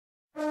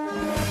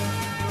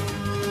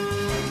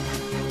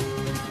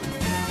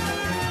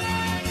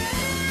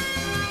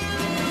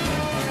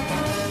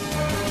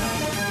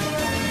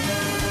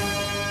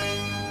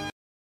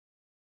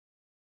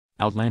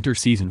Outlander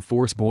Season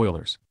 4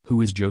 Spoilers. Who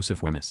is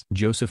Joseph Wemyss?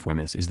 Joseph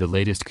Wemyss is the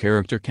latest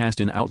character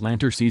cast in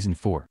Outlander Season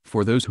 4.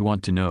 For those who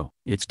want to know,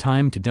 it's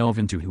time to delve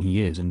into who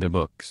he is in the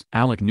books.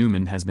 Alec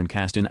Newman has been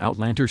cast in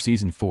Outlander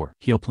Season 4.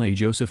 He'll play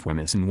Joseph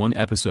Wemyss in one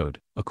episode,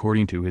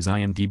 according to his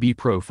IMDb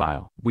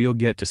profile. We'll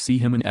get to see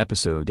him in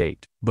episode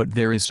 8, but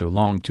there is so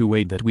long to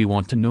wait that we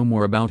want to know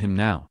more about him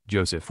now.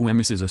 Joseph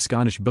Wemyss is a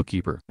Scottish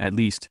bookkeeper. At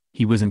least,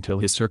 he was until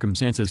his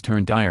circumstances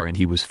turned dire and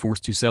he was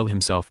forced to sell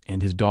himself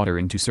and his daughter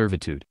into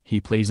servitude.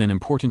 He plays an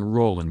important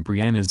role in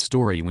Brianna's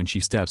story when she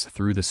steps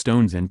through the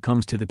stones and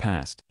comes to the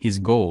past. His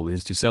goal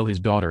is to sell his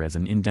daughter as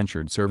an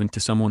indentured servant to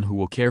someone who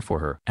will care for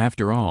her.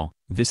 After all,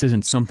 this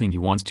isn't something he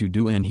wants to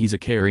do, and he's a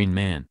caring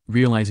man.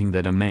 Realizing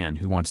that a man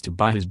who wants to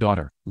buy his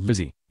daughter,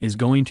 Lizzie, is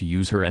going to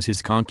use her as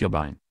his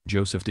concubine,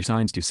 Joseph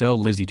decides to sell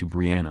Lizzie to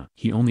Brianna.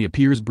 He only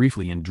appears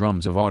briefly in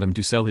Drums of Autumn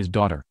to sell his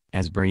daughter,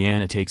 as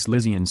Brianna takes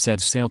Lizzie and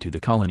sets sail to the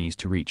colonies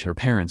to reach her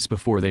parents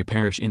before they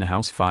perish in a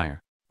house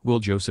fire. Will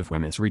Joseph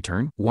Wemyss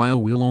return?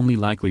 While we'll only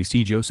likely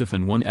see Joseph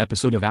in one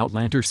episode of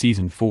Outlander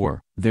Season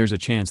 4, there's a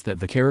chance that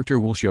the character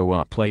will show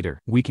up later.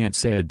 We can't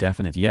say a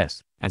definite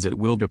yes, as it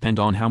will depend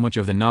on how much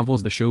of the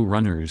novels the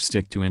showrunners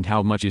stick to and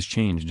how much is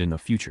changed in the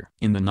future.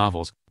 In the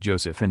novels,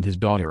 Joseph and his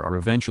daughter are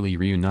eventually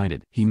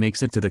reunited. He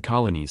makes it to the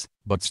colonies,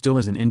 but still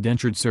as an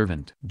indentured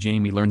servant.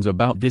 Jamie learns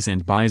about this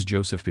and buys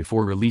Joseph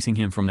before releasing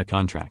him from the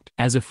contract.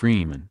 As a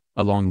freeman,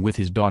 along with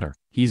his daughter,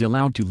 he's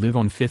allowed to live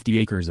on 50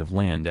 acres of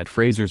land at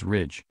Fraser's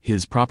Ridge.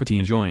 His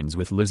property joins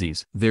with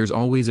Lizzie's. There's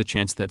always a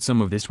chance that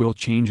some of this will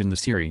change in the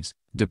series,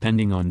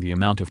 depending on the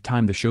amount of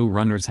time the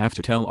showrunners have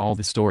to tell all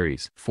the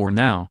stories. For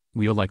now,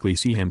 we'll likely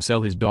see him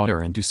sell his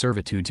daughter into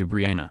servitude to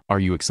Brianna. Are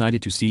you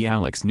excited to see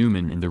Alex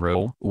Newman in the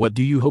role? What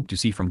do you hope to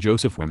see from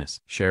Joseph Wemyss?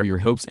 Share your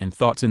hopes and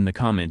thoughts in the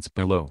comments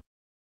below.